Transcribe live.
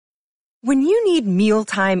When you need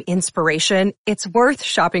mealtime inspiration, it's worth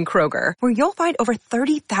shopping Kroger, where you'll find over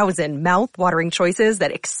 30,000 mouth-watering choices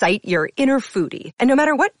that excite your inner foodie. And no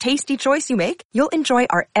matter what tasty choice you make, you'll enjoy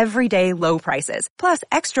our everyday low prices, plus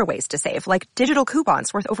extra ways to save, like digital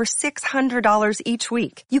coupons worth over $600 each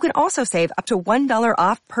week. You can also save up to $1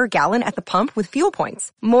 off per gallon at the pump with fuel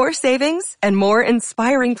points. More savings and more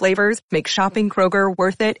inspiring flavors make shopping Kroger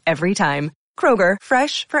worth it every time. Kroger,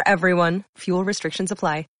 fresh for everyone. Fuel restrictions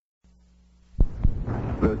apply.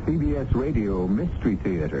 The CBS Radio Mystery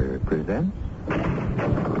Theater presents...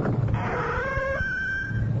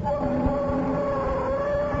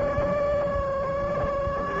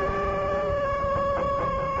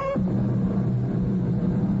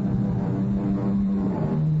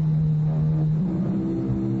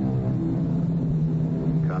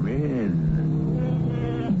 Come in.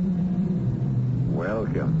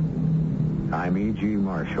 Welcome. I'm E.G.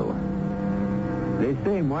 Marshall. They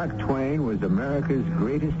say Mark Twain was America's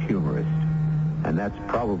greatest humorist, and that's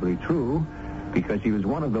probably true because he was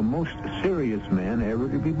one of the most serious men ever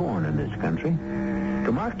to be born in this country.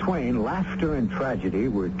 To Mark Twain, laughter and tragedy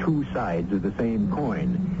were two sides of the same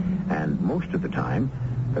coin, and most of the time,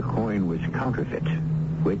 the coin was counterfeit,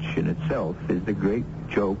 which in itself is the great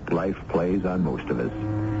joke life plays on most of us.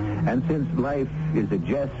 And since life is a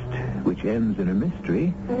jest which ends in a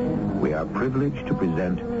mystery, we are privileged to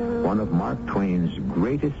present one of Mark Twain's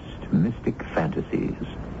greatest mystic fantasies.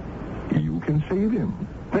 You can save him.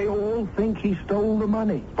 They all think he stole the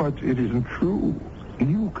money. But it isn't true.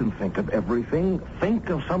 You can think of everything.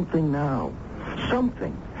 Think of something now.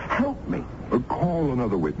 Something. Help me. Call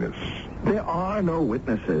another witness. There are no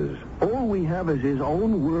witnesses. All we have is his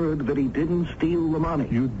own word that he didn't steal the money.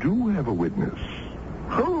 You do have a witness.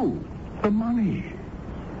 Who? The money.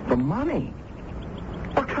 The money?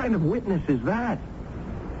 What kind of witness is that?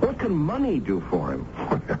 What can money do for him?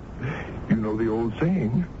 You know the old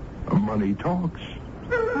saying, money talks.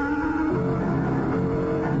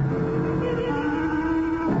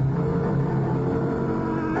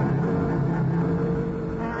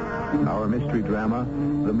 Our mystery drama,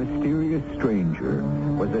 The Mysterious Stranger,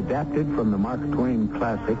 was adapted from the Mark Twain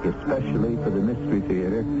classic especially for the Mystery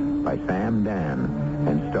Theater by Sam Dan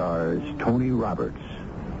and stars Tony Roberts.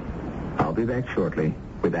 I'll be back shortly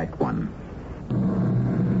with Act One.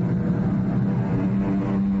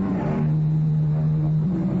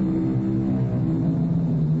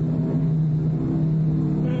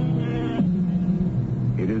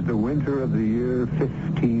 It is the winter of the year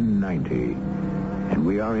 1590, and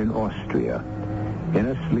we are in Austria, in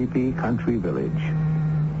a sleepy country village.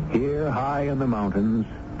 Here, high in the mountains,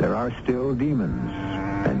 there are still demons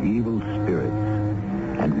and evil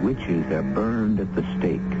spirits, and witches are burned at the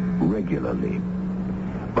stake regularly.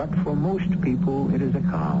 But for most people, it is a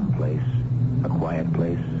calm place, a quiet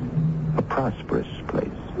place, a prosperous place.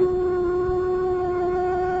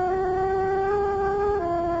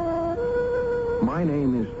 My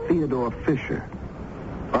name is Theodore Fisher.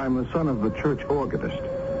 I'm the son of the church organist,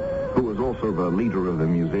 who was also the leader of the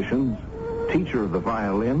musicians, teacher of the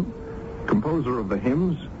violin, composer of the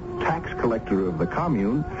hymns, tax collector of the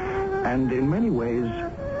commune, and in many ways,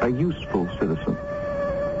 a useful citizen.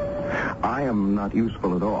 I am not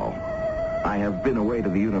useful at all. I have been away to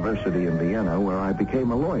the university in Vienna, where I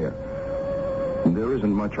became a lawyer. There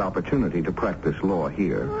isn't much opportunity to practice law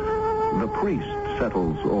here. The priest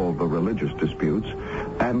settles all the religious disputes,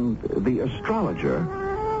 and the astrologer,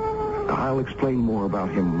 I'll explain more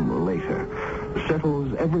about him later,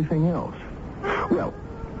 settles everything else. Well,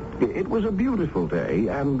 it was a beautiful day,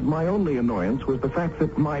 and my only annoyance was the fact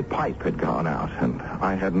that my pipe had gone out, and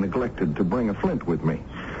I had neglected to bring a flint with me.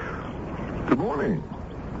 Good morning.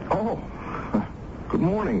 Oh, good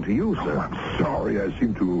morning to you, sir. Oh, I'm sorry. I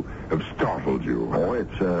seem to have startled you. Oh,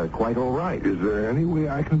 it's quite all right. Is there any way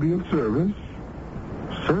I can be of service?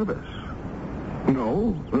 Service?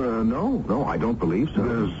 No, I don't believe so.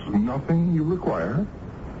 There's nothing you require?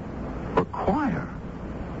 Require?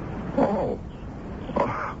 Oh.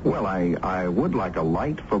 Well, I would like a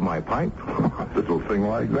light for my pipe. A little thing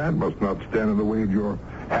like that must not stand in the way of your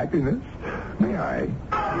happiness. May I?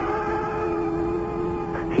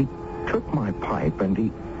 He took my pipe and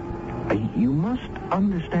you must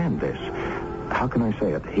understand this. How can I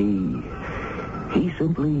say it? He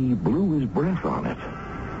simply blew his breath on it.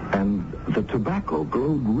 And the tobacco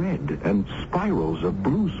glowed red, and spirals of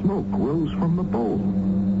blue smoke rose from the bowl.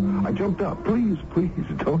 I jumped up. Please,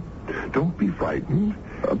 don't be frightened.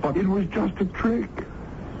 But it was just a trick.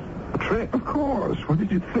 A trick? Of course. What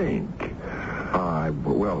did you think?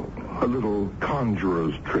 Well, a little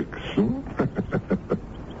conjurer's tricks.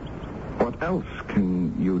 What else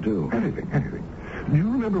can you do? Anything. Do you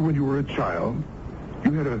remember when you were a child?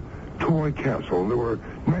 You had a toy castle. There were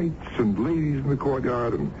knights and ladies in the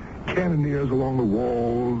courtyard and cannoneers along the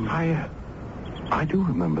walls. I do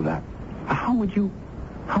remember that. How would you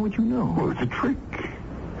know? Well, it's a trick.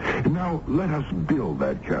 Now, let us build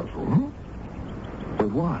that castle, huh?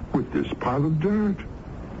 With what? With this pile of dirt.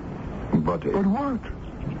 But what?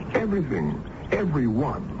 Everything,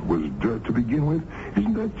 everyone was dirt to begin with.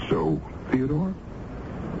 Isn't that so, Theodore?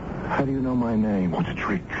 How do you know my name? What's a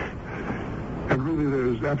trick? And really,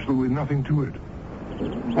 there's absolutely nothing to it.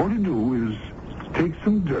 All you do is take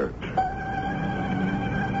some dirt.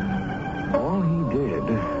 All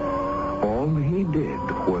he did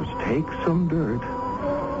was take some dirt,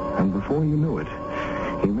 and before you knew it,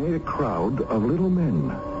 he made a crowd of little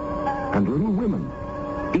men and little women,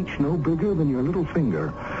 each no bigger than your little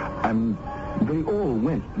finger, and they all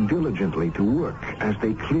went diligently to work as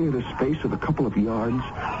they cleared a space of a couple of yards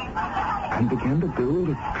and began to build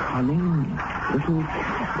a cunning little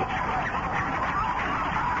castle.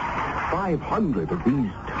 500 of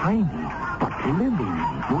these tiny but living,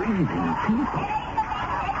 breathing people,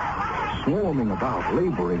 swarming about,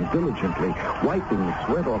 laboring diligently, wiping the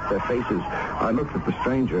sweat off their faces. I looked at the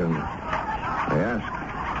stranger and I asked,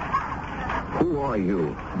 "Who are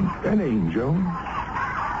you?" An angel.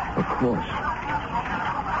 Of course.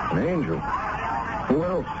 An angel. Who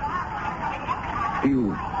else?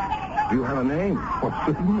 Do you have a name? Well,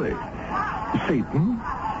 certainly. Satan.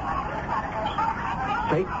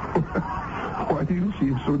 Satan? Why do you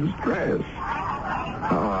seem so distressed?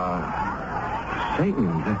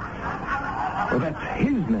 Satan. Well, that's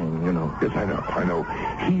his name, you know. Yes, I know.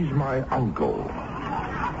 He's my uncle.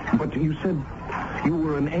 But you said you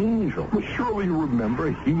were an angel. Well, surely you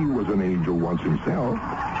remember he was an angel once himself.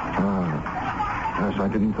 Yes, I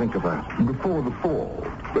didn't think of that. Before the fall.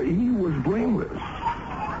 But he was blameless.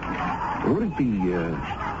 Would it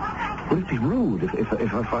be rude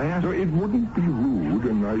if I asked? No, it wouldn't be rude,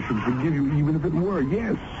 and I should forgive you even if it were.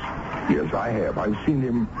 Yes, I have. I've seen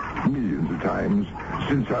him millions of times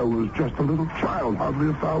since I was just a little child, hardly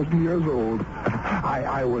 1,000 years old.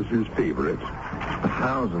 I was his favorite.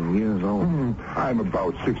 1,000 years old? I'm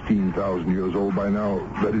about 16,000 years old by now.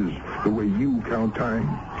 That is the way you count time.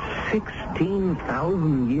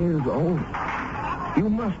 16,000 years old? You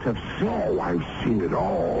must have seen... Oh, I've seen it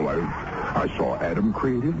all. I saw Adam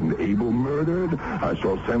created and Abel murdered. I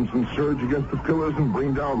saw Samson surge against the pillars and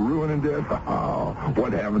bring down ruin and death. Oh,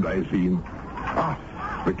 what haven't I seen?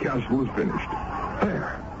 The castle is finished.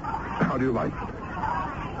 There. How do you like it?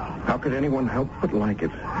 How could anyone help but like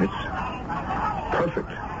it? It's perfect.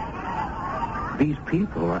 These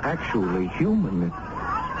people are actually human.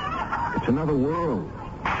 It's another world.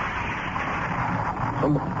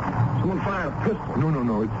 Someone fired a pistol.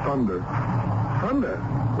 No, it's thunder. Thunder?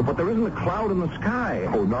 But there isn't a cloud in the sky.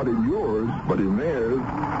 Oh, not in yours, but in theirs.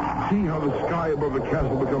 See how the sky above the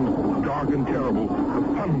castle becomes dark and terrible. The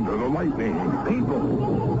thunder, the lightning. People.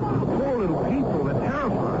 Poor little people. They're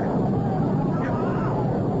terrified.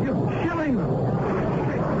 You're killing them.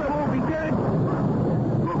 They'll all be dead.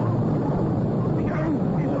 Look. The earth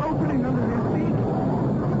is opening under their feet.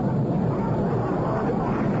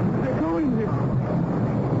 They're going.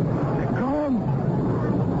 They're gone.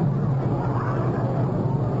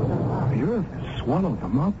 The earth has swallowed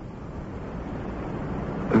them up.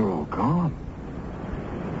 They're all gone.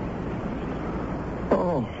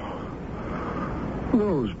 Oh,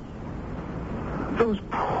 those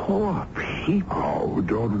poor people. Oh,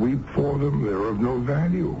 don't weep for them. They're of no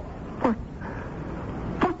value.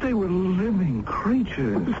 But they were living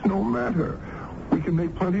creatures. It's no matter. We can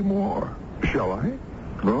make plenty more. Shall I?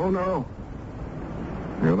 No.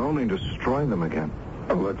 You'll only destroy them again.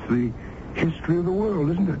 Oh, that's the history of the world,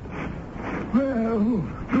 isn't it? Well,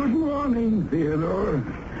 good morning, Theodore.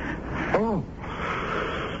 Oh,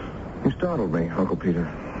 you startled me, Uncle Peter.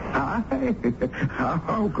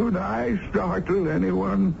 How could I startle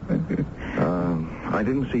anyone? I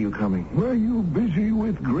didn't see you coming. Were you busy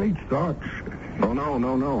with great thoughts? Oh,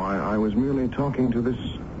 no. I was merely talking to this...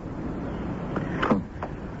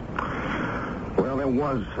 Well, there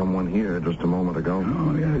was someone here just a moment ago.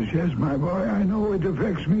 Oh, yes, my boy. I know it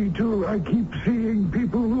affects me, too. I keep seeing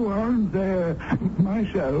people who aren't there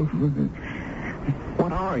myself.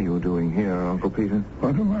 What are you doing here, Uncle Peter?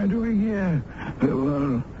 What am I doing here?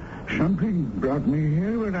 Well, something brought me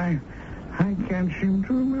here, but I can't seem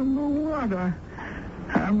to remember what.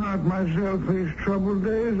 I'm not myself these troubled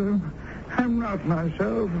days. I'm not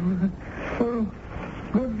myself. Well,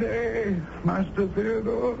 good day, Master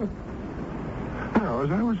Theodore. Now,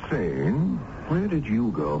 as I was saying, Where did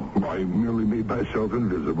you go? I merely made myself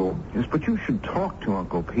invisible. Yes, but you should talk to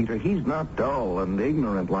Uncle Peter. He's not dull and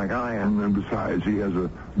ignorant like I am. And besides, he has a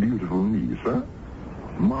beautiful niece, huh?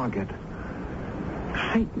 Margaret.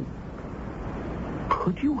 Satan.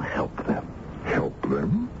 Could you help them? Help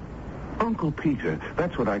them? Uncle Peter,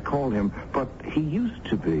 that's what I called him, but he used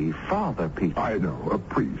to be Father Peter. I know, a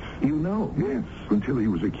priest. You know? Yes, until he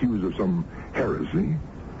was accused of some heresy.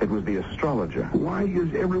 It was the astrologer. Why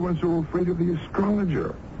is everyone so afraid of the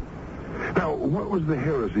astrologer? Now, what was the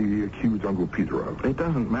heresy he accused Uncle Peter of? It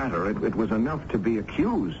doesn't matter. It was enough to be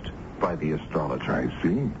accused by the astrologer. I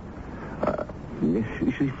see.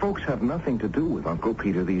 You see, folks have nothing to do with Uncle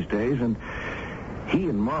Peter these days, and he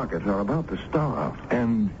and Margaret are about to starve.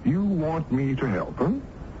 And you want me to help him?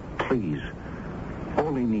 Please.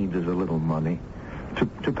 All he needs is a little money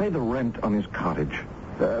to pay the rent on his cottage.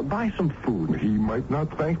 Buy some food. He might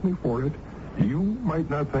not thank me for it. You might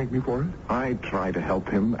not thank me for it. I try to help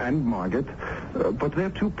him and Margaret, but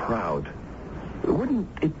they're too proud. Wouldn't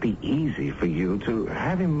it be easy for you to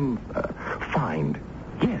have him find,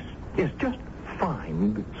 yes, just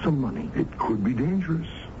find some money? It could be dangerous.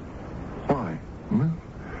 Why? Well,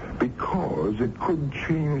 because it could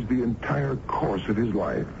change the entire course of his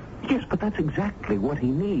life. Yes, but that's exactly what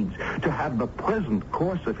he needs, to have the present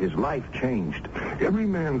course of his life changed. Every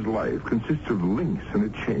man's life consists of links in a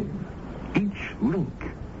chain. Each link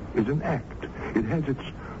is an act. It has its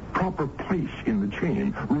proper place in the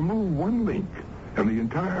chain. Remove one link, and the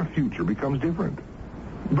entire future becomes different.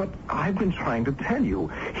 But I've been trying to tell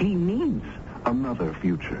you, he needs another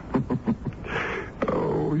future.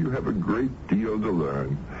 Oh, you have a great deal to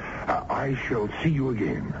learn. I shall see you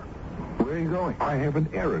again. Where are you going? I have an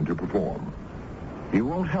errand to perform. You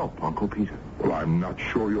won't help, Uncle Peter. Well, I'm not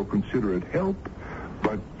sure you'll consider it help,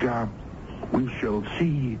 but we shall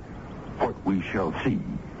see what we shall see.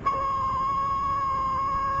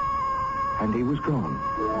 And he was gone.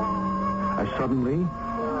 As suddenly,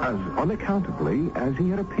 as unaccountably as he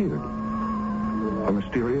had appeared. A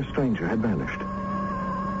mysterious stranger had vanished.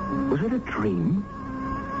 Was it a dream?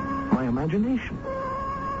 My imagination?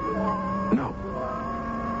 No.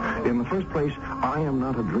 In the first place, I am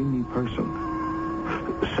not a dreamy person.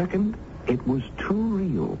 Second, it was too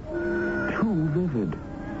real, too vivid.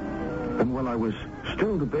 And while I was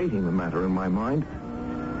still debating the matter in my mind,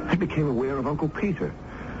 I became aware of Uncle Peter.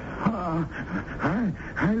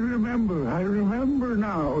 I remember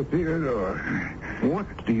now, Theodore. What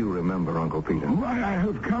do you remember, Uncle Peter? Why, I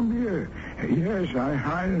have come here. Yes,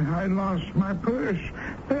 I lost my purse.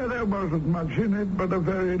 There wasn't much in it, but a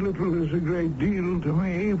very little is a great deal to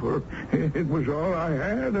me, for it was all I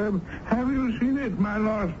had. Have you seen it, my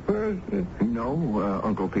lost purse? No,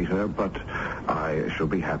 Uncle Peter, but I shall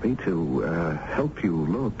be happy to help you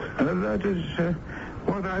look. That is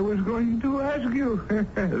what I was going to ask you.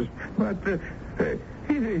 But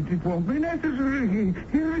it won't be necessary.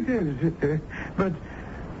 Here it is. But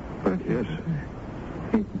yes.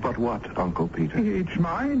 But what, Uncle Peter? It's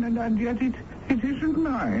mine, and yet it isn't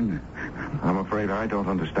mine. I'm afraid I don't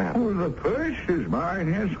understand. Oh, the purse is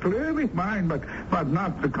mine, yes, clearly mine, but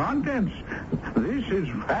not the contents. This is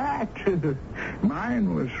fat.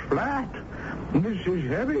 Mine was flat. This is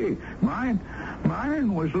heavy. Mine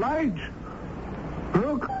was light.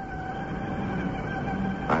 Look.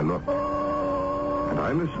 I looked, and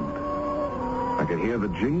I listened. I could hear the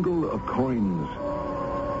jingle of coins,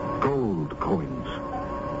 gold coins.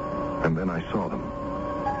 And then I saw them,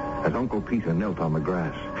 as Uncle Peter knelt on the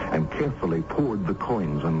grass and carefully poured the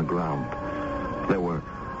coins on the ground. There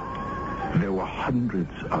were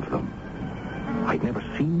hundreds of them. I'd never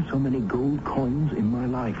seen so many gold coins in my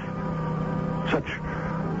life. Such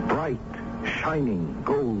bright, shining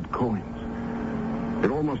gold coins. It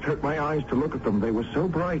almost hurt my eyes to look at them. They were so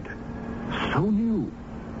bright, so new,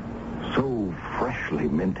 so freshly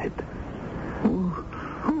minted.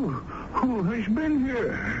 Who has been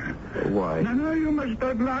here? Why? No, you must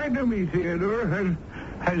not lie to me, Theodore.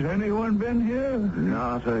 Has anyone been here?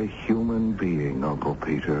 Not a human being, Uncle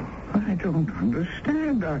Peter. I don't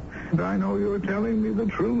understand. I know you're telling me the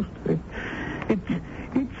truth.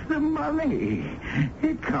 It's the money.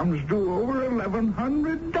 It comes to over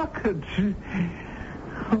 1,100 ducats.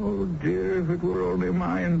 Oh, dear, if it were only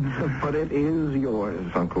mine. But it is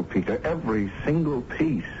yours, Uncle Peter, every single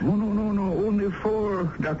piece. No. Only 4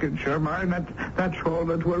 ducats are mine. That's all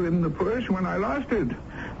that were in the purse when I lost it.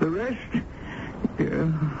 The rest,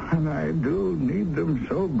 yeah, and I do need them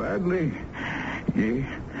so badly. Yeah.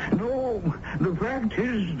 No, the fact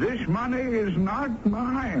is, this money is not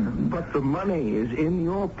mine. But the money is in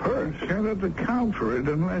your purse. I cannot account for it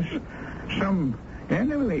unless some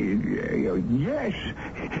Enemy? Yes,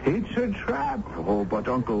 it's a trap. Oh, but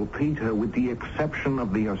Uncle Peter, with the exception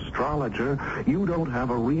of the astrologer, you don't have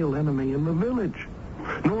a real enemy in the village.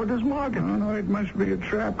 Nor does Margaret. No, it must be a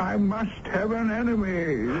trap. I must have an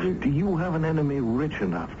enemy. Do you have an enemy rich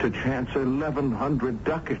enough to chance 1,100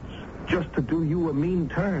 ducats just to do you a mean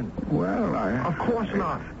turn? Well, Of course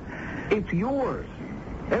not. It's yours.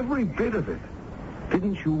 Every bit of it.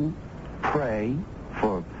 Didn't you pray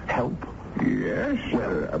for help? Yes.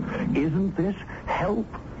 Well, isn't this help?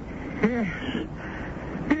 Yes.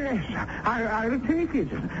 Yes, I'll take it.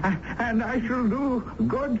 And I shall do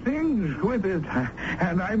good things with it.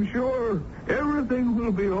 And I'm sure everything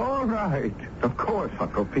will be all right. Of course,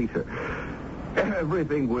 Uncle Peter.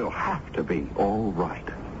 Everything will have to be all right.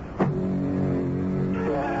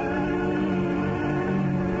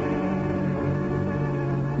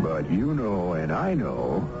 But you know and I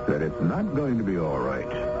know that it's not going to be all right.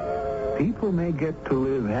 People may get to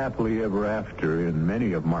live happily ever after in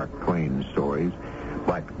many of Mark Twain's stories,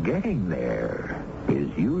 but getting there is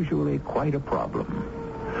usually quite a problem.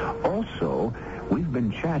 Also, we've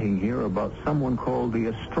been chatting here about someone called the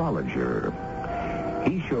astrologer.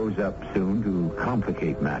 He shows up soon to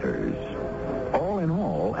complicate matters. All in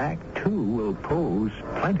all, Act 2 will pose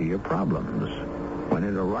plenty of problems when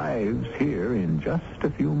it arrives here in just a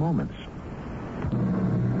few moments.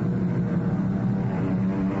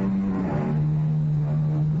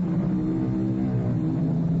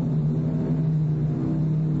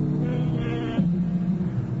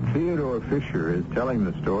 Theodore Fisher is telling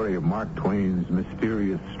the story of Mark Twain's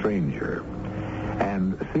mysterious stranger.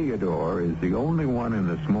 And Theodore is the only one in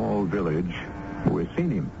the small village who has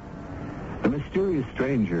seen him. The mysterious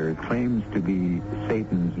stranger claims to be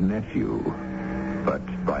Satan's nephew.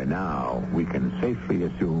 But by now, we can safely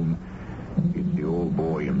assume it's the old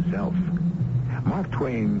boy himself. Mark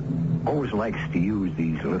Twain always likes to use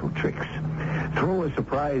these little tricks. Throw a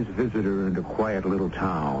surprise visitor into a quiet little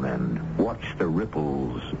town and watch the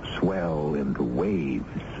ripples swell into waves.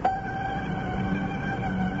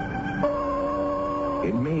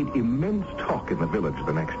 It made immense talk in the village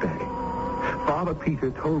the next day. Father Peter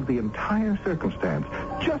told the entire circumstance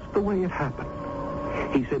just the way it happened.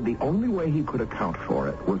 He said the only way he could account for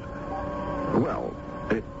it was, well,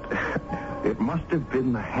 it must have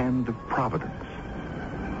been the hand of Providence.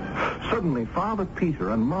 Suddenly, Father Peter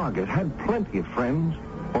and Margaret had plenty of friends,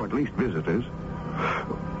 or at least visitors.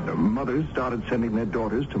 Mothers started sending their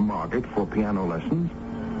daughters to Margaret for piano lessons,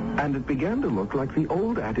 and it began to look like the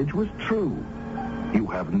old adage was true. You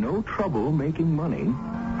have no trouble making money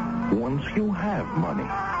once you have money.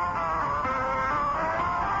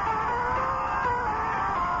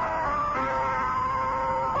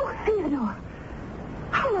 Oh, Theodore,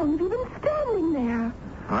 how long have you been standing there?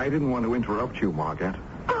 I didn't want to interrupt you, Margaret.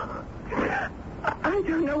 Oh, I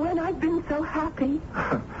don't know when I've been so happy.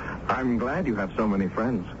 I'm glad you have so many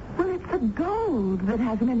friends. Well, it's the gold that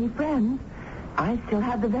has many friends. I still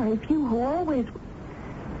have the very few who always...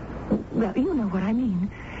 Well, you know what I mean.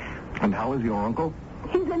 And how is your uncle?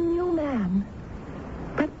 He's a new man.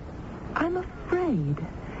 But I'm afraid.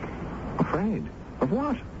 Afraid? Of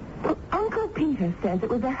what? Well, Uncle Peter says it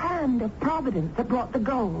was the hand of Providence that brought the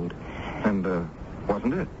gold. And,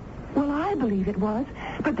 wasn't it? Well, I believe it was,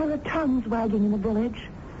 but there are tongues wagging in the village.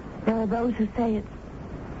 There are those who say it's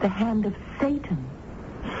the hand of Satan.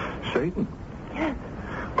 Satan? Yes.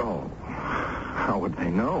 Oh, how would they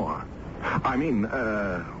know? I mean,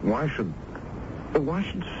 why should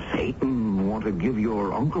Satan want to give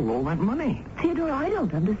your uncle all that money? Theodore, I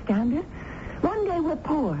don't understand it. One day we're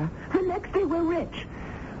poor. The next day we're rich.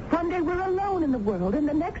 One day we're alone in the world, and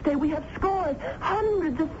the next day we have scores,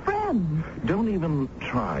 hundreds of friends. Don't even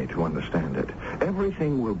try to understand it.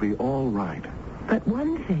 Everything will be all right. But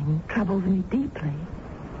one thing troubles me deeply.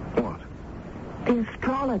 What? The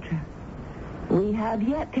astrologer. We have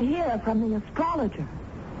yet to hear from the astrologer.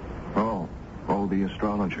 Oh, the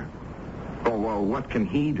astrologer. Oh, well, what can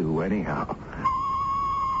he do anyhow?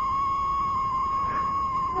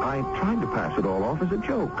 I tried to pass it all off as a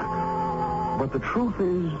joke. But the truth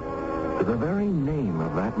is, the very name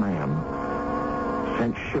of that man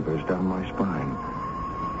sent shivers down my spine.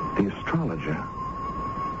 The astrologer.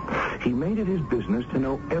 He made it his business to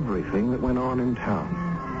know everything that went on in town,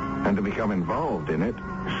 and to become involved in it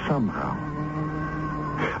somehow.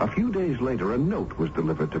 A few days later, a note was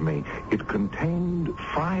delivered to me. It contained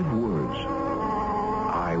 5 words.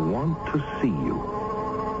 I want to see you.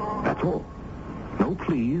 That's all. No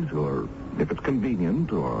please, or if it's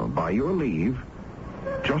convenient, or by your leave.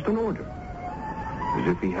 Just an order. As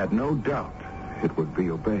if he had no doubt it would be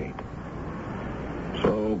obeyed.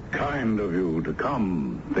 So kind of you to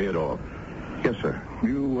come, Theodore. Yes, sir.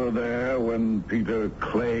 You were there when Peter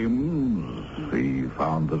claims he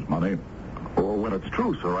found this money? Oh, well, it's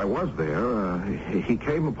true, sir. I was there. He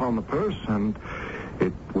came upon the purse, and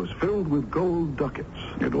it was filled with gold ducats.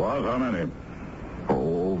 It was? How many?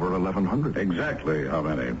 Oh, over 1,100. Exactly how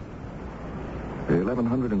many?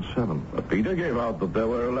 1,107. But Peter gave out that there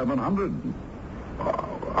were 1,100.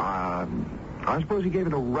 I suppose he gave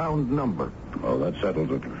it a round number. Oh, that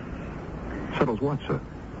settles it. Settles what, sir?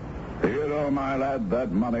 Theodore, my lad,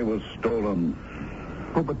 that money was stolen.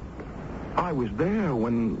 Oh, but I was there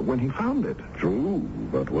when he found it. True,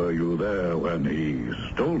 but were you there when he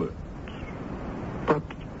stole it? But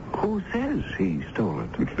who says he stole it?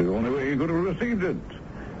 It's the only way he could have received it.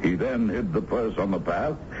 He then hid the purse on the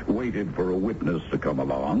path, waited for a witness to come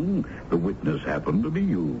along. The witness happened to be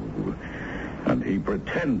you. And he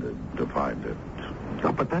pretended to find it.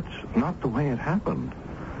 Oh, but that's not the way it happened.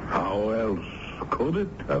 How else could it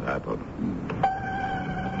have happened?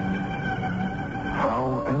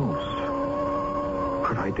 How else?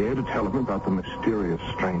 Could I dare to tell him about the mysterious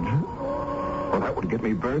stranger? Well, that would get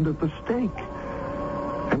me burned at the stake.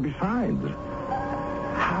 And besides,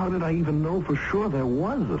 how did I even know for sure there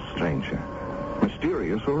was a stranger?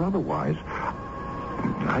 Mysterious or otherwise.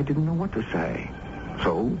 I didn't know what to say.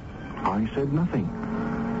 So I said nothing.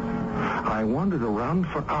 I wandered around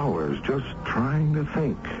for hours just trying to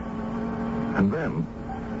think. And then,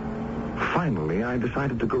 finally, I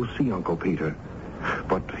decided to go see Uncle Peter.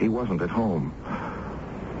 But he wasn't at home.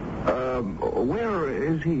 Where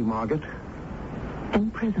is he, Margaret?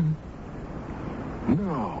 In prison.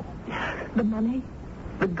 No. The money,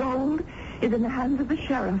 the gold, is in the hands of the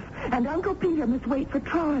sheriff, and Uncle Peter must wait for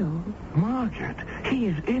trial. Margaret, he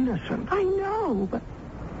is innocent. I know, but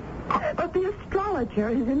the astrologer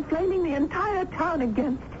is inflaming the entire town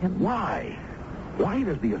against him. Why? Why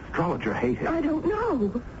does the astrologer hate him? I don't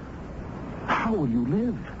know. How will you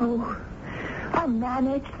live? Oh, I'll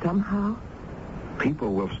manage somehow.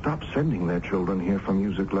 People will stop sending their children here for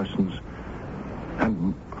music lessons.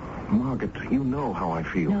 And, Margaret, you know how I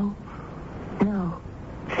feel. No.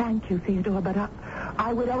 Thank you, Theodore, but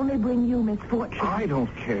I would only bring you misfortune. I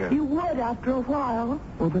don't care. You would after a while.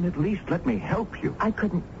 Well, then at least let me help you. I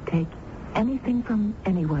couldn't take anything from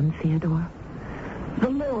anyone, Theodore. The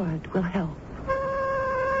Lord will help.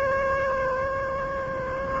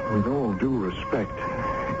 With all due respect,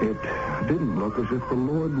 it didn't look as if the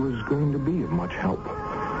Lord was going to be of much help.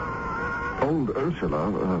 Old Ursula,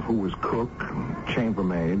 who was cook,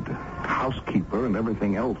 chambermaid, housekeeper, and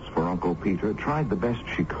everything else for Uncle Peter, tried the best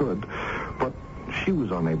she could, but she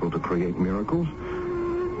was unable to create miracles.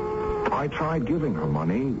 I tried giving her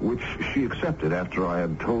money, which she accepted after I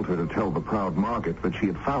had told her to tell the proud Margaret that she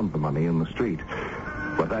had found the money in the street.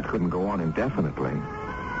 But that couldn't go on indefinitely.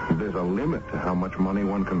 There's a limit to how much money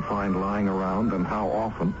one can find lying around and how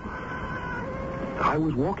often. I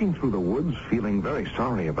was walking through the woods feeling very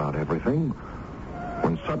sorry about everything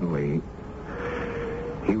when suddenly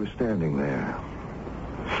he was standing there,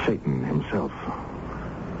 Satan himself.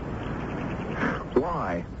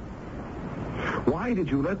 Why? Why did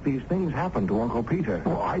you let these things happen to Uncle Peter?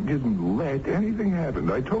 Well, I didn't let anything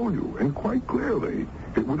happen. I told you, and quite clearly,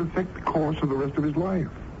 it would affect the course of the rest of his life.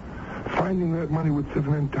 Finding that money would set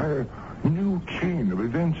an entire new chain of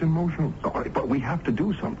events in motion. All right, but we have to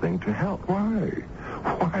do something to help. Why?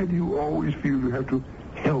 Why do you always feel you have to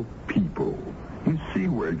help people? You see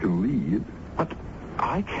where it can lead. But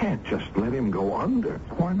I can't just let him go under.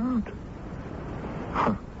 Why not?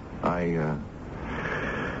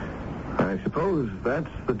 I suppose that's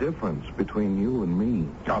the difference between you and me.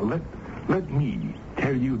 Now, let me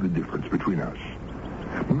tell you the difference between us.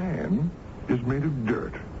 Man is made of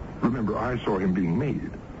dirt. Remember, I saw him being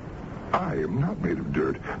made. I am not made of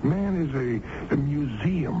dirt. Man is a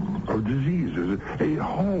museum of diseases, a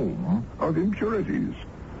home of impurities.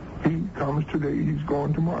 He comes today, he's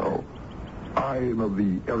gone tomorrow. I am of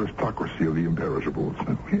the aristocracy of the imperishables.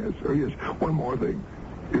 Oh, yes. One more thing.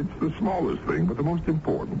 It's the smallest thing, but the most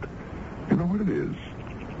important. You know what it is?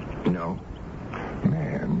 No.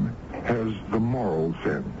 Man has the moral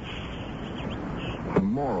sense. The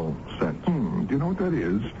moral sense? Do you know what that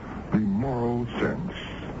is? The moral sense.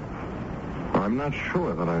 I'm not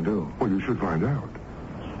sure that I do. Well, you should find out.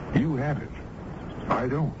 You have it. I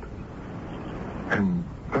don't. And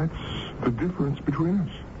that's the difference between us.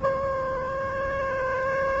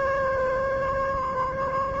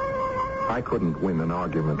 I couldn't win an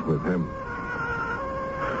argument with him.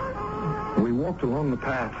 We walked along the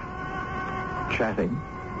path, chatting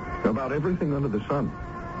about everything under the sun,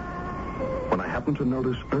 when I happened to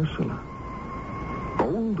notice Ursula.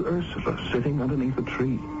 Old Ursula sitting underneath a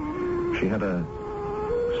tree. She had a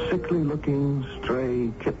sickly-looking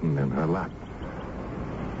stray kitten in her lap.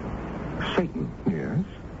 Satan. Yes?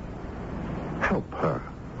 Help her.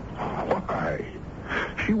 Why?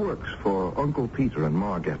 She works for Uncle Peter and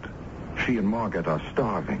Marget. She and Marget are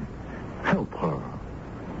starving. Help her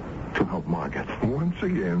to help Marget. Once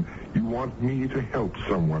again, you want me to help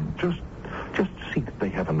someone. Just see that they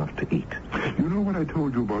have enough to eat. You know what I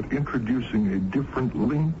told you about introducing a different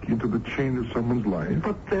link into the chain of someone's life?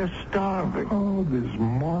 But they're starving. Oh, this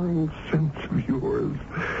moral sense of yours.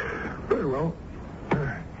 Very well.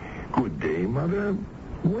 Good day, Mother.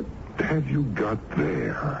 What have you got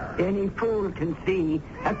there? Any fool can see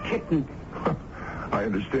a kitten. I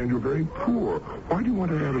understand you're very poor. Why do you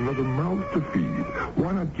want to add another mouth to feed?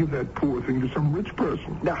 Why not give that poor thing to some rich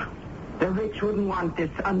person? No, the rich wouldn't want this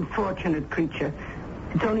unfortunate creature.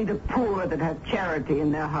 It's only the poor that have charity in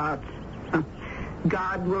their hearts.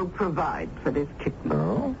 God will provide for this kitten.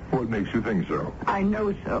 Oh? What makes you think so? I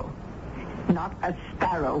know so. Not a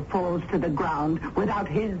sparrow falls to the ground without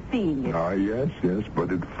his seeing it. Ah, yes,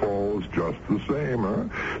 but it falls just the same, huh?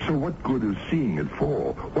 So what good is seeing it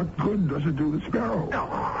fall? What good does it do the sparrow?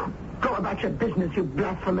 No. Go about your business, you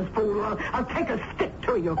blasphemous fool, or I'll take a stick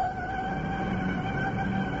to you.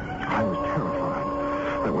 I was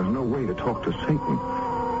terrified. There was no way to talk to Satan.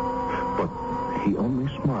 But he only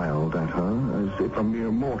smiled at her as if a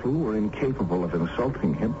mere mortal were incapable of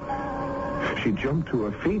insulting him. She jumped to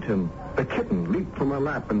her feet and the kitten leaped from her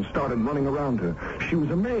lap and started running around her. She was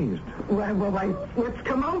amazed. Why, what's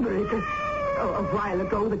come over it? A while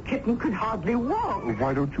ago, the kitten could hardly walk. Well,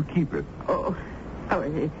 why don't you keep it?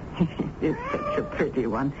 It's such a pretty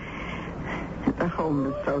one. The home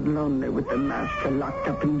is so lonely with the master locked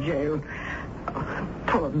up in jail. Oh,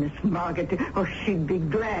 poor Miss Margaret. Oh, she'd be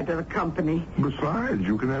glad of the company. Besides,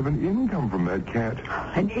 you can have an income from that cat.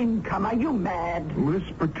 An income? Are you mad? This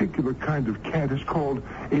particular kind of cat is called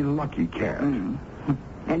a lucky cat.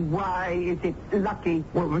 And why is it lucky?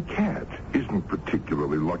 Well, the cat isn't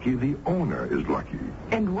particularly lucky. The owner is lucky.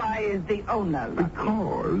 And why is the owner lucky?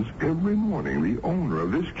 Because every morning the owner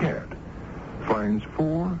of this cat finds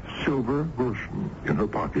 4 silver groschen in her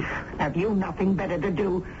pocket. Have you nothing better to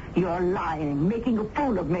do? You're lying, making a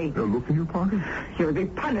fool of me. Now look in your pocket. You'll be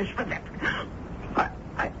punished for that.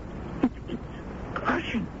 It's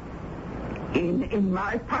groschen. In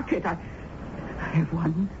my pocket, I have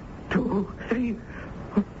 1, 2, 3,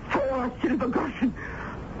 4 silver groschen.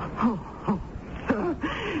 Oh, sir,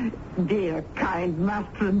 dear, kind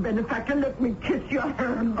master and benefactor, let me kiss your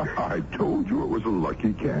hand. I told you it was a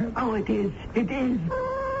lucky cat. Oh, it is. It is.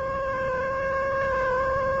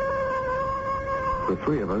 The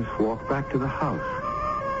 3 of us walked back to the house.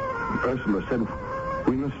 Ursula said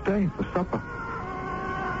we must stay for supper.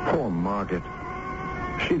 Poor Margaret.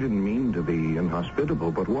 She didn't mean to be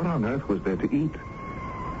inhospitable, but what on earth was there to eat?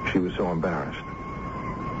 She was so embarrassed.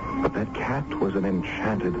 But that cat was an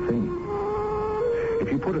enchanted thing.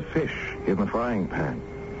 If you put a fish in the frying pan,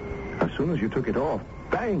 as soon as you took it off,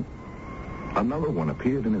 bang, another one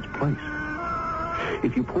appeared in its place.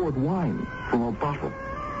 If you poured wine from a bottle,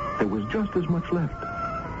 there was just as much left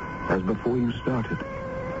as before you started.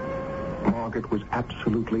 Margaret was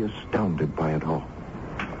absolutely astounded by it all.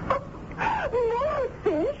 More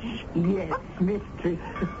fish? Yes, mistress.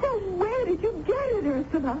 Well, where did you get it,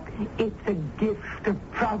 Ursula? It's a gift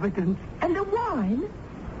of Providence. And the wine?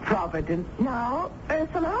 Providence. Now,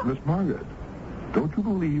 Ursula? Miss Margaret, don't you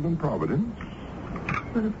believe in Providence?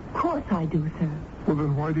 Well, of course I do, sir. Well,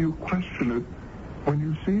 then why do you question it when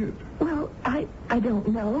you see it? Well, I don't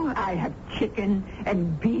know. I have chicken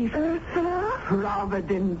and beef. Ursula?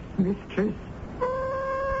 Providence, mistress.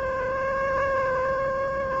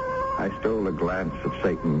 I stole a glance at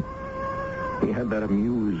Satan. He had that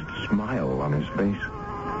amused smile on his face.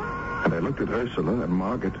 And I looked at Ursula and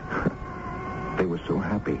Margaret. They were so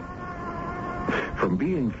happy. From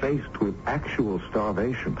being faced with actual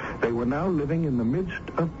starvation, they were now living in the midst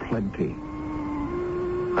of plenty.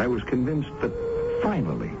 I was convinced that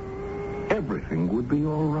finally everything would be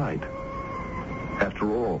all right.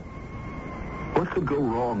 After all, what could go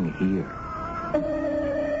wrong here?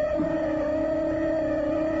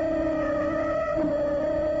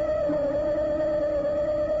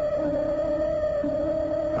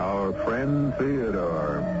 Our friend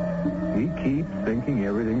Theodore. He keeps thinking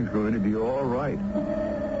everything's going to be all right.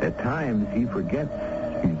 At times, he forgets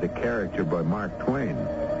he's a character by Mark Twain,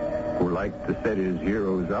 who liked to set his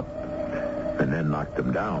heroes up and then knock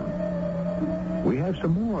them down. We have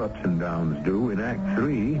some more ups and downs due in Act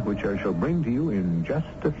 3, which I shall bring to you in just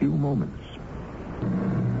a few moments.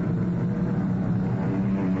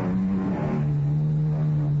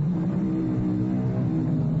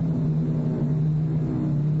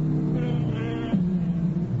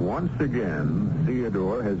 once again,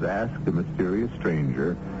 Theodore has asked the mysterious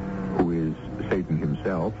stranger, who is Satan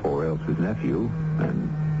himself or else his nephew,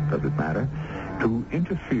 and does it matter, to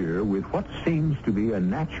interfere with what seems to be a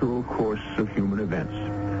natural course of human events.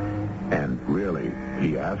 And really,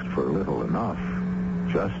 he asked for little enough,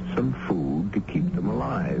 just some food to keep them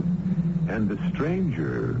alive. And the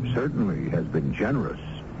stranger certainly has been generous,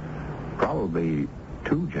 probably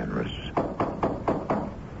too generous.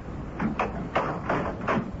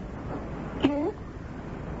 Yes?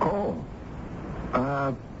 Oh.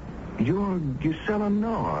 You're Gisela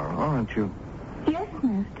Nar, aren't you? Yes,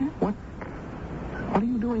 Master. What are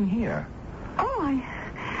you doing here? Oh,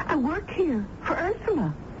 I work here for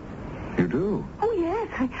Ursula. You do? Oh,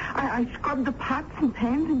 yes. I scrub the pots and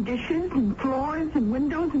pans and dishes and floors and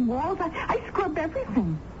windows and walls. I scrub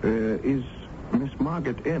everything. Is Miss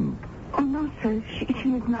Margaret in? Oh, no, sir. She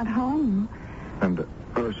is not home. And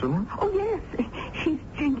Ursula? Oh, yes. She's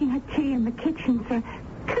drinking her tea in the kitchen, sir.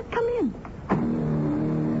 Come in.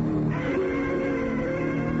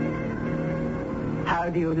 How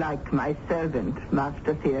do you like my servant,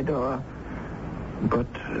 Master Theodore? But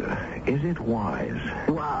is it wise?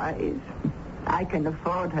 Wise. I can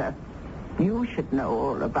afford her. You should know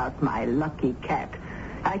all about my lucky cat.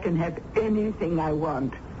 I can have anything I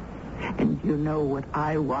want. And you know what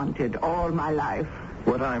I wanted all my life.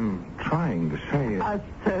 What I'm trying to say is... A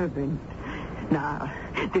servant. Now,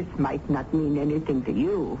 this might not mean anything to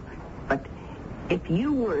you, but if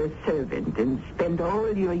you were a servant and spent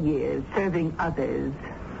all your years serving others,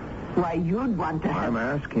 why, you'd want to have... I'm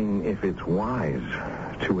asking if it's wise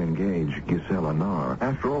to engage Gisela Nar.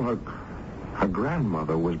 After all, her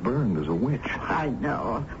grandmother was burned as a witch. I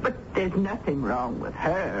know, but there's nothing wrong with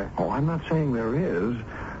her. Oh, I'm not saying there is.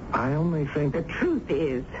 I only think... The truth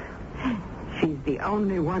is, she's the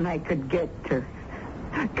only one I could get to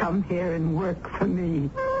come here and work for me.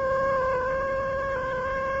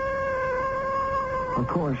 Of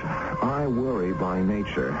course, I worry by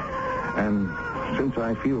nature. And since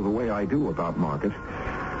I feel the way I do about Margaret,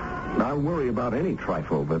 I worry about any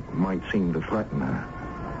trifle that might seem to threaten her.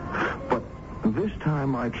 But this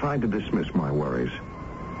time I tried to dismiss my worries.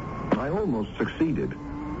 I almost succeeded.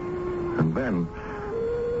 And then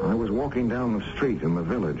I was walking down the street in the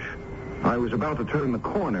village. I was about to turn the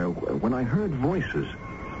corner when I heard voices.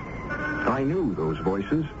 I knew those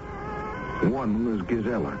voices. One was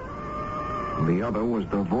Gisela. The other was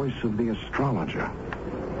the voice of the astrologer.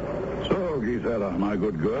 So, Gisela, my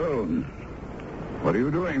good girl, what are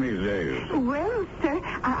you doing these days? Well, sir,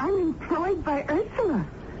 I'm employed by Ursula.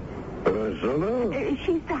 Ursula?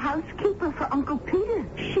 She's the housekeeper for Uncle Peter.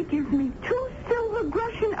 She gives me 2 silver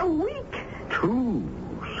groschen a week. 2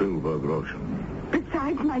 silver groschen.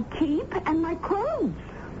 Besides my keep and my clothes.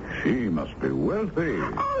 She must be wealthy.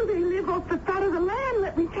 Oh, they live off the fat of the land,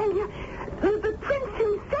 let me tell you. The prince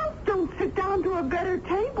himself don't sit down to a better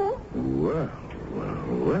table. Well.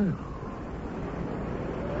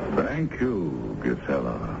 Thank you,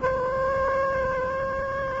 Gisela.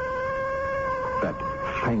 That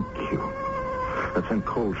thank you. That sent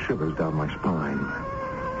cold shivers down my spine.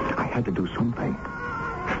 I had to do something.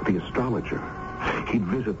 The astrologer. He'd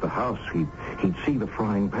visit the house. He'd see the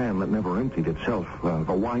frying pan that never emptied itself,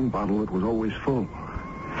 the wine bottle that was always full.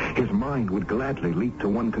 His mind would gladly leap to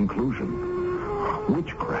one conclusion.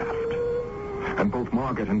 Witchcraft. And both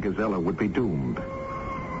Margaret and Gisela would be doomed.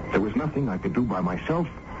 There was nothing I could do by myself.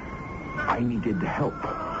 I needed help.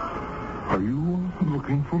 Are you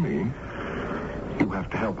looking for me? You have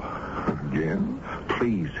to help. Again?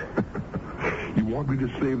 Please. You want me to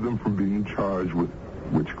save them from being charged with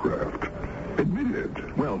witchcraft? Admit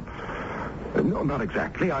it. Well, no, not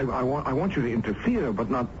exactly. I want you to interfere, but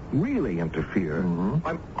not really interfere. Mm-hmm.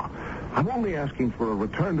 I'm only asking for a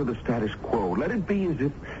return to the status quo. Let it be as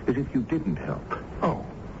if you didn't help. Oh.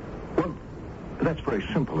 Well, that's very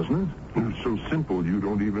simple, isn't it? It's so simple you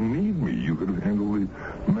don't even need me. You could handle the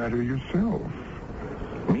matter yourself.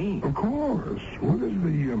 Me? Of course. What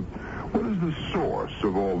is the source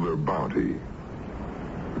of all their bounty?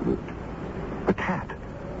 The cat.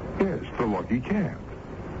 Yes, the lucky cat.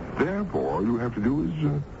 Therefore, all you have to do is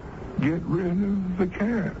get rid of the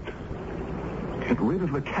cat. Get rid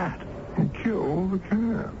of the cat? And kill the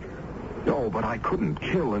cat. Oh, but I couldn't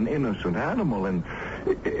kill an innocent animal in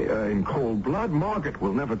cold blood. Margaret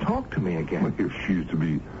will never talk to me again. If she's to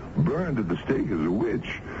be burned at the stake as a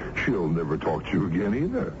witch, she'll never talk to you again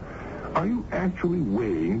either. Are you actually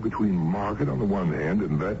weighing between Margaret on the one hand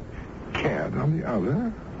and that cat on the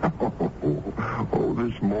other? Oh,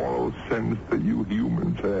 this moral sense that you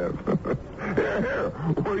humans have. Here,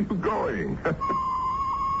 where are you going?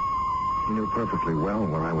 He knew perfectly well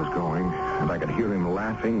where I was going, and I could hear him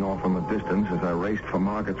laughing off in the distance as I raced for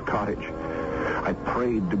Margaret's cottage. I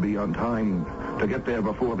prayed to be on time, to get there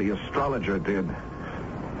before the astrologer did.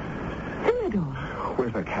 Theodore.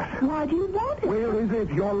 Where's the cat? Why do you want it? Where is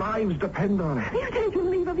it? Your lives depend on it. You're taking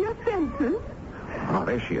leave of your senses. Oh,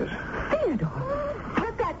 there she is. Theodore,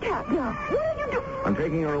 put that cat down. What are you doing? I'm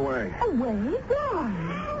taking her away. Away? Why?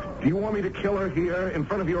 Do you want me to kill her here in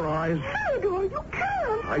front of your eyes? Theodore, you can't.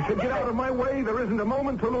 I said get out of my way. There isn't a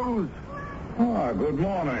moment to lose. Ah, good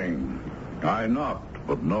morning. I knocked,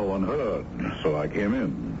 but no one heard, so I came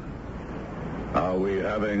in. Are we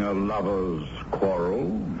having a lover's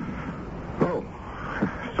quarrel? Oh,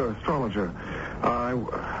 Sir Astrologer,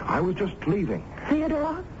 I was just leaving.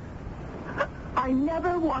 Theodore, I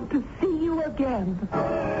never want to see you again.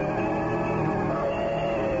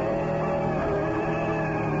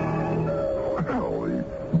 Well,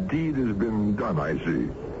 the deed has been done, I see.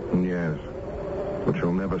 Yes, but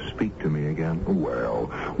you'll never speak to me again.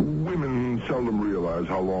 Well, women seldom realize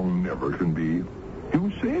how long never can be.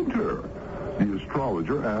 You saved her. The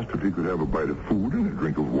astrologer asked if he could have a bite of food and a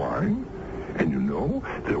drink of wine. And you know,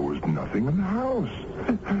 there was nothing in the house.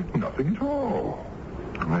 Nothing at all.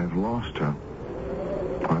 I've lost her.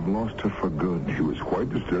 I've lost her for good. He was quite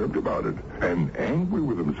disturbed about it and angry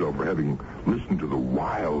with himself for having listened to the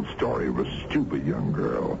wild story of a stupid young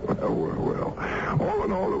girl. Well. All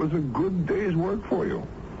in all, it was a good day's work for you.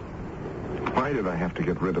 Why did I have to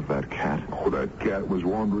get rid of that cat? Oh, that cat was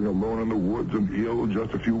wandering alone in the woods and ill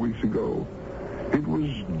just a few weeks ago. It was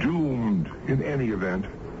doomed in any event.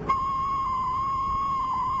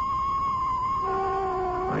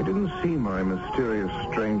 I didn't see my mysterious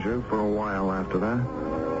stranger for a while after that.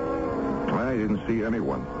 I didn't see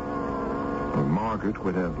anyone. Margaret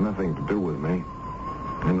would have nothing to do with me.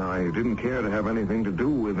 And I didn't care to have anything to do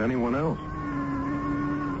with anyone else.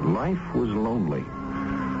 Life was lonely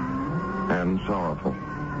and sorrowful.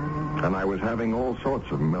 And I was having all sorts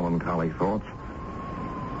of melancholy thoughts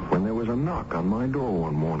when there was a knock on my door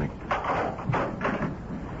one morning.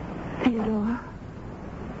 Theodore,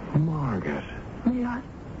 Margaret.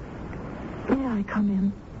 may I come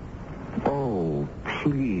in? Oh,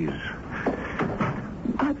 please.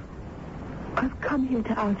 I've come here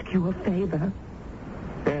to ask you a favor.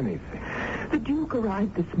 Anything. The Duke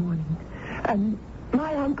arrived this morning, and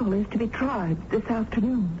my uncle is to be tried this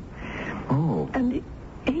afternoon. Oh. And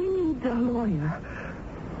he needs a lawyer.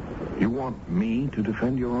 You want me to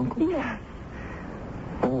defend your uncle? Yes.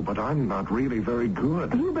 Oh, but I'm not really very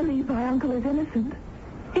good. You believe my uncle is innocent.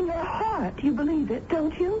 In your heart, you believe it,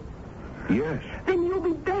 don't you? Yes. Then you'll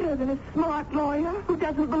be better than a smart lawyer who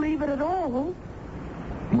doesn't believe it at all.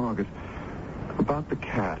 Margaret, about the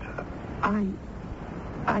cat.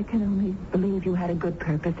 I can only believe you had a good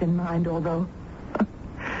purpose in mind, although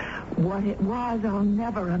what it was, I'll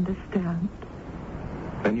never understand.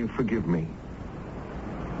 Then you forgive me.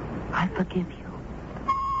 I forgive you.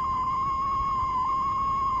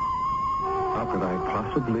 How could I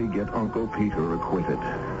possibly get Uncle Peter acquitted?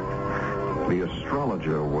 The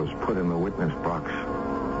astrologer was put in the witness box.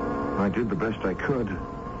 I did the best I could.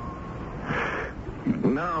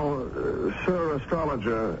 Now, Sir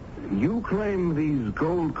Astrologer, you claim these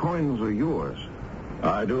gold coins are yours.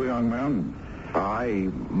 I do, young man. I,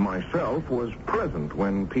 myself, was present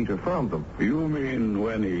when Peter found them. You mean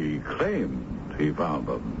when he claimed he found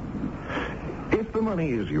them? If the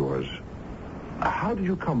money is yours, how did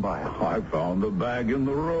you come by it? I found the bag in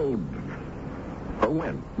the road.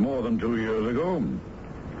 When? More than 2 years ago.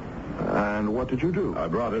 And what did you do? I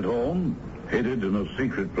brought it home, hid it in a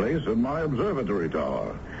secret place in my observatory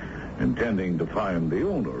tower, intending to find the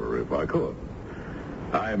owner if I could.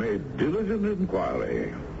 I made diligent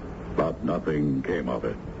inquiry, but nothing came of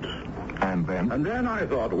it. And then? And then I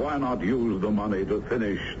thought, why not use the money to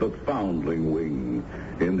finish the foundling wing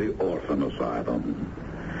in the orphan asylum?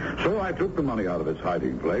 So I took the money out of its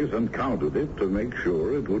hiding place and counted it to make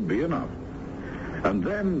sure it would be enough. And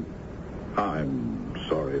then, I'm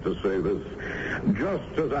sorry to say this,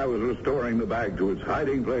 just as I was restoring the bag to its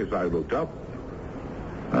hiding place, I looked up,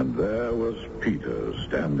 and there was Peter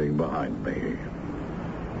standing behind me.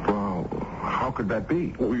 Well, how could that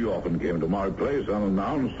be? He often came to my place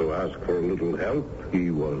unannounced to ask for a little help.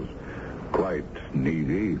 He was quite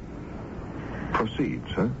needy. Proceed,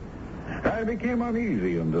 sir. I became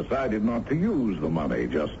uneasy and decided not to use the money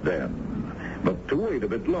just then, but to wait a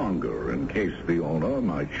bit longer in case the owner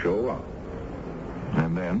might show up.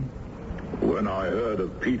 And then? When I heard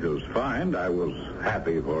of Peter's find, I was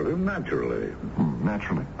happy for him, naturally.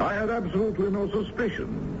 Naturally. I had absolutely no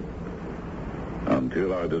suspicion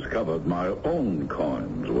until I discovered my own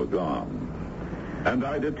coins were gone. And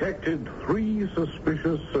I detected 3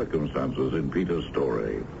 suspicious circumstances in Peter's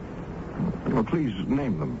story. Well, please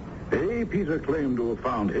name them. A, Peter claimed to have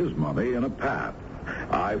found his money in a path.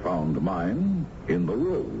 I found mine in the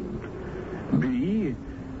road. B,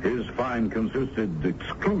 his find consisted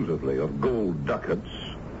exclusively of gold ducats.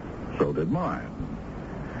 So did mine.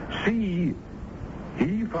 C,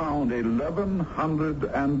 he found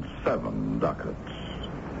 1,107 ducats.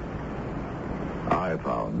 I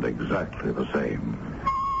found exactly the same.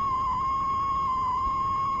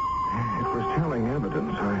 It was telling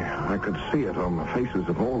evidence. I could see it on the faces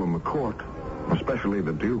of all in the court, especially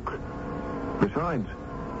the Duke. Besides,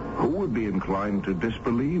 who would be inclined to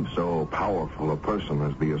disbelieve so powerful a person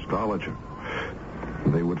as the astrologer?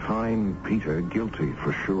 They would find Peter guilty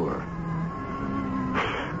for sure.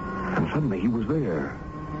 And suddenly he was there.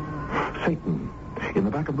 Satan, in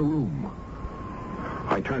the back of the room.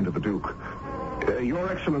 I turned to the Duke. Your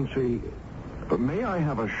Excellency, may I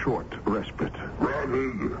have a short respite?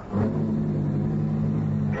 Granted.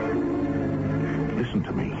 Listen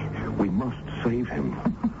to me. We must save him.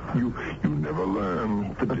 You never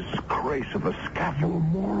learn the disgrace of a scaffold.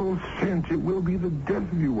 Moral sense. It will be the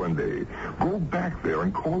death of you one day. Go back there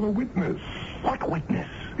and call a witness. What witness?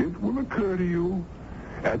 It will occur to you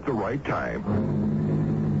at the right time.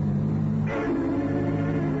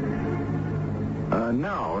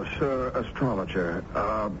 Now, Sir Astrologer,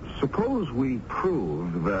 suppose we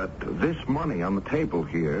prove that this money on the table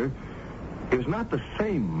here is not the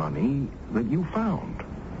same money that you found.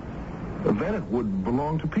 Then it would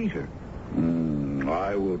belong to Peter.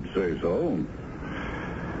 I would say so.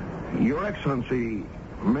 Your Excellency,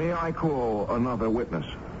 may I call another witness?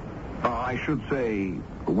 I should say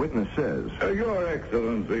witnesses. Your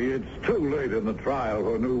Excellency, it's too late in the trial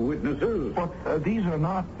for new witnesses. But these are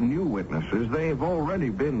not new witnesses. They have already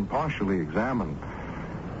been partially examined.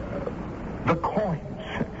 The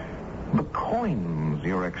coins,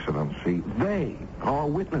 Your Excellency, they are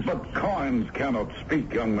witnesses. But coins cannot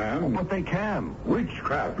speak, young man. But they can.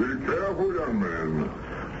 Witchcraft. Be careful, young man.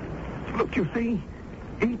 Look, you see,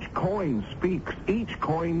 each coin speaks. Each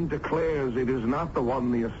coin declares it is not the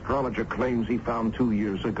one the astrologer claims he found 2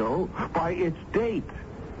 years ago. By its date,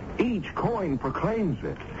 each coin proclaims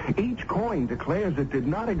it. Each coin declares it did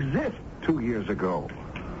not exist 2 years ago.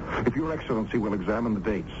 If Your Excellency will examine the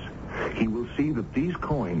dates, he will see that these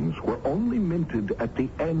coins were only minted at the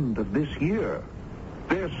end of this year.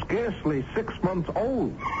 They're scarcely 6 months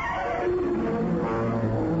old.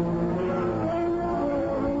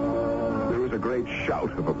 There was a great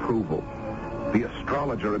shout of approval. The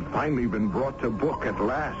astrologer had finally been brought to book at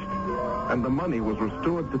last, and the money was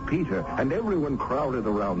restored to Peter, and everyone crowded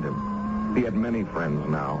around him. He had many friends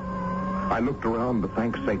now. I looked around to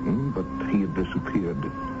thank Satan, but he had disappeared.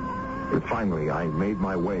 And finally, I made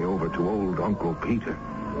my way over to old Uncle Peter.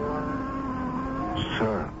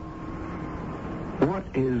 Sir, what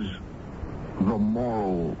is the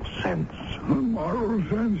moral sense? The moral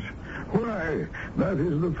sense? Why, that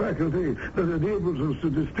is the faculty that enables us to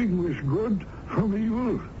distinguish good from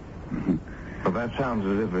evil. Well, that sounds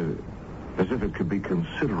as if it could be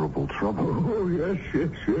considerable trouble. Oh, yes.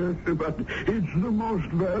 But it's the most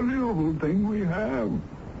valuable thing we have.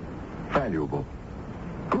 Valuable?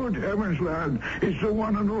 Good heavens, lad. It's the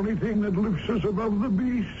one and only thing that lifts us above the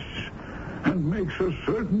beasts and makes us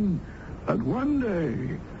certain that one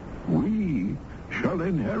day we shall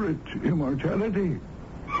inherit immortality.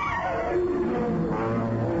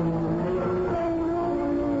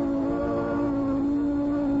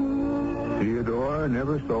 Theodore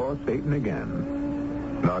never saw Satan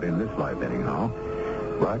again. Not in this life, anyhow.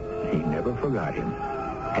 But he never forgot him.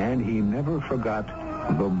 And he never forgot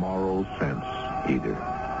the moral sense either.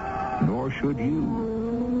 Nor should you.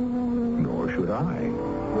 Nor should I.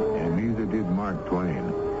 And neither did Mark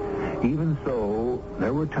Twain. Even so,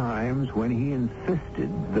 there were times when he insisted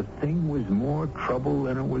the thing was more trouble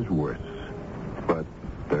than it was worth. But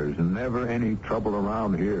there's never any trouble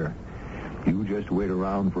around here. You just wait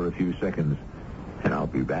around for a few seconds, and I'll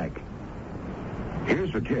be back.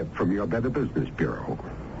 Here's a tip from your Better Business Bureau.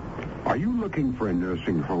 Are you looking for a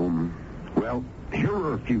nursing home? Well, here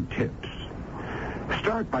are a few tips.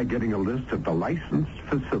 Start by getting a list of the licensed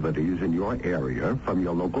facilities in your area from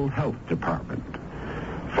your local health department.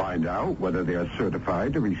 Find out whether they are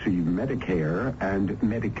certified to receive Medicare and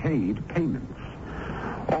Medicaid payments.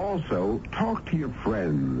 Also, talk to your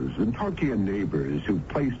friends and talk to your neighbors who've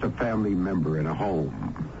placed a family member in a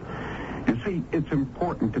home. You see, it's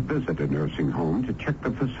important to visit a nursing home to check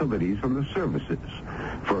the facilities and the services.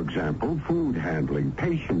 For example, food handling,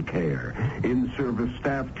 patient care, in-service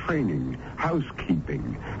staff training,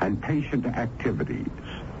 housekeeping, and patient activities.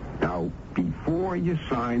 Now, before you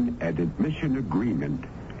sign an admission agreement,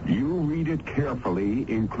 you read it carefully,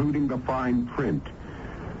 including the fine print,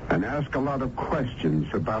 and ask a lot of questions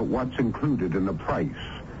about what's included in the price.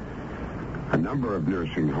 A number of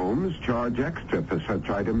nursing homes charge extra for such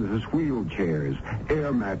items as wheelchairs,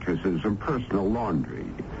 air mattresses, and personal laundry.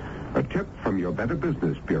 A tip from your Better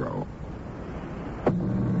Business Bureau.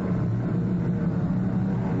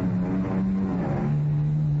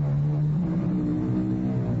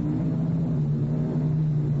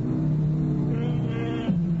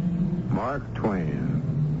 Mark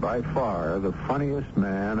Twain, by far the funniest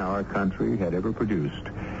man our country had ever produced.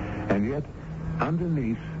 And yet,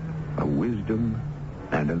 underneath, a wisdom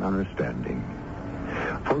and an understanding.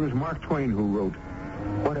 For it was Mark Twain who wrote,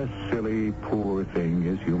 "What a silly, poor thing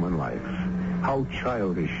is human life. How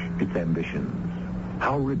childish its ambitions.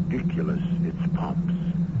 How ridiculous its pomps.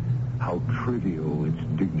 How trivial its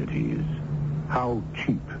dignities. How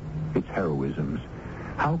cheap its heroisms.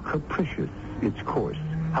 How capricious its course.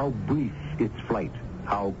 How brief its flight.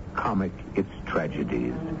 How comic its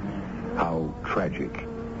tragedies. How tragic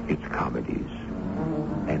its comedies."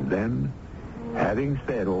 And then, having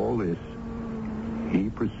said all this, he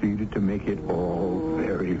proceeded to make it all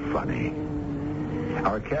very funny.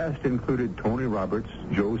 Our cast included Tony Roberts,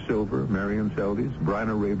 Joe Silver, Miriam Seldes,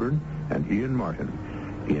 Bryna Rayburn, and Ian Martin.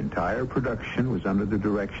 The entire production was under the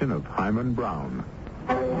direction of Hyman Brown.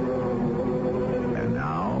 And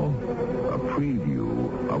now, a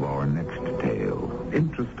preview of our next tale.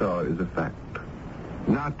 Intrastar is a fact.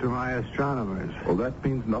 Not to my astronomers. Well, that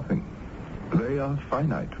means nothing. They are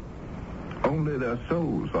finite. Only their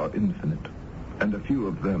souls are infinite. And a few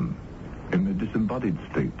of them, in a disembodied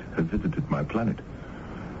state, have visited my planet.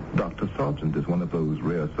 Dr. Sargent is one of those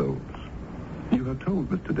rare souls. You have told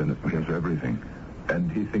Mr. Dennison. Yes, everything.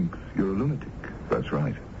 And he thinks you're a lunatic. That's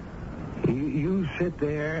right. You sit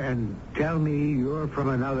there and tell me you're from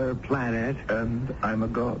another planet. And I'm a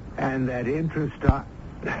god. And that Intrastar...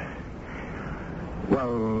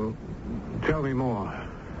 Well, tell me more.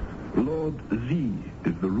 Lord Z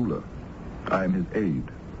is the ruler. I'm his aide.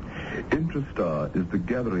 Intrastar is the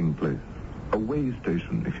gathering place, a way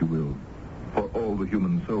station, if you will, for all the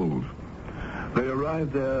human souls. They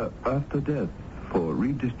arrive there after death for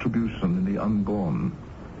redistribution in the unborn.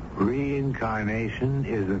 Reincarnation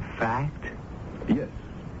is a fact? Yes.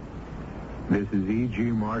 This is E.G.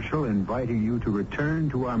 Marshall inviting you to return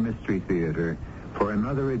to our Mystery Theater for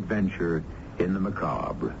another adventure in the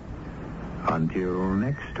macabre. Until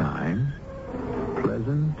next time,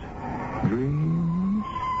 pleasant dreams.